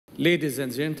Ladies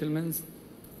and gentlemen,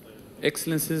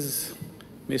 Excellencies,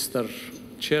 Mr.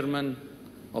 Chairman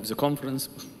of the conference,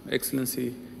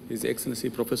 Excellency, His Excellency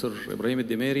Professor Ibrahim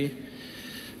Al-Demiri,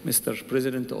 Mr.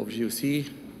 President of GUC,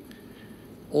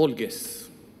 all guests.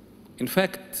 In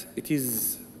fact, it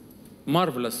is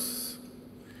marvelous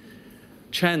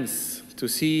chance to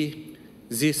see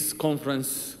this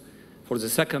conference for the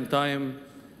second time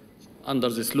under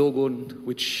the slogan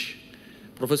which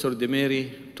Professor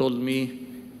Demiri told me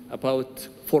about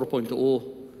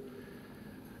 4.0,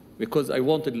 because I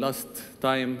wanted last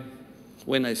time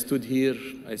when I stood here,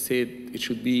 I said it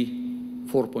should be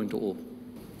 4.0.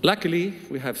 Luckily,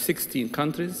 we have 16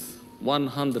 countries,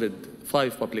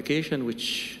 105 publications,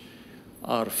 which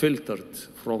are filtered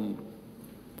from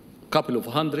a couple of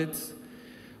hundreds,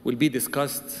 will be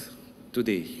discussed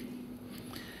today.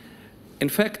 In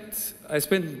fact, I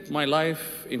spent my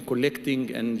life in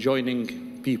collecting and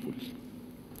joining people.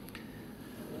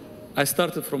 I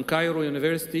started from Cairo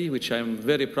University, which I'm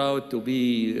very proud to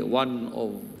be one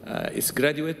of its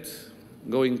graduates,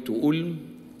 going to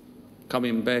Ulm,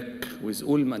 coming back with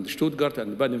Ulm and Stuttgart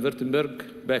and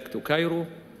Baden-Württemberg back to Cairo.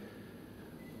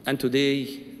 And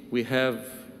today we have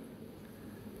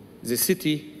the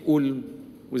city Ulm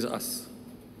with us.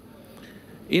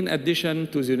 In addition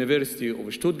to the University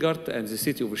of Stuttgart and the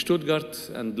city of Stuttgart,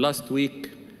 and last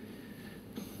week,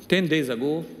 10 days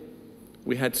ago,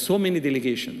 we had so many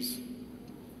delegations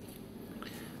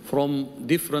from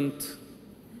different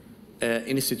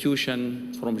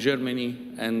institutions from Germany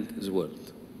and the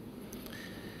world.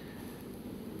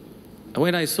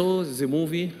 When I saw the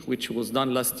movie, which was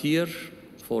done last year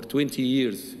for 20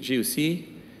 years, GUC,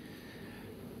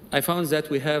 I found that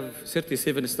we have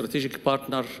 37 strategic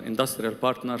partners, industrial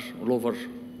partners all over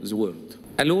the world.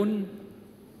 Alone,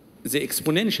 the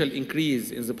exponential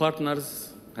increase in the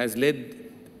partners has led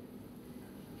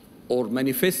or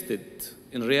manifested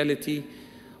in reality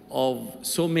of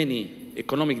so many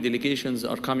economic delegations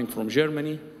are coming from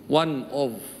Germany. One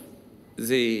of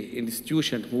the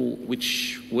institutions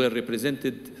which were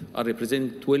represented are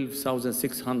representing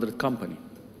 12,600 companies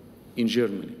in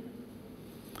Germany.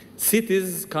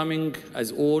 Cities coming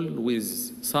as all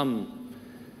with some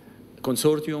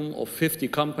consortium of 50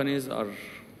 companies are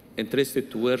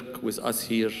interested to work with us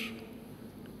here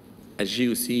as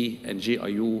GUC and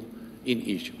GIU in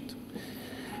Egypt.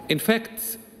 In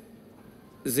fact,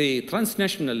 the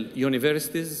transnational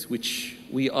universities, which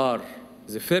we are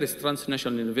the first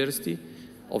transnational university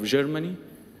of Germany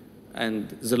and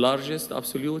the largest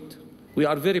absolute, we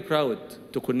are very proud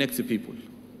to connect the people.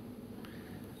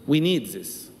 We need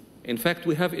this. In fact,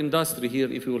 we have industry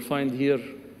here. If you will find here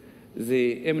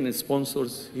the eminent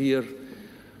sponsors here,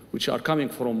 which are coming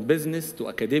from business to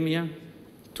academia,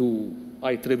 to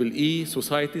IEEE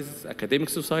societies, academic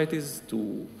societies,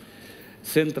 to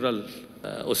central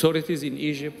authorities in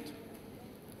Egypt,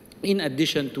 in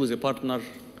addition to the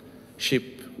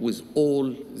partnership with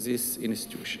all these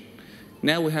institutions.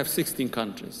 Now we have 16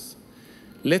 countries.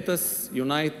 Let us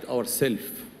unite ourselves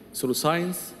through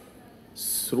science,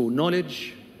 through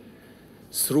knowledge,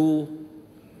 through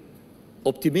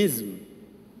optimism,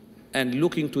 and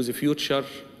looking to the future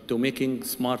to making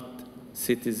smart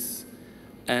cities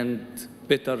and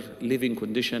better living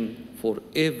condition for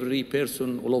every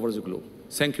person all over the globe.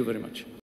 Thank you very much.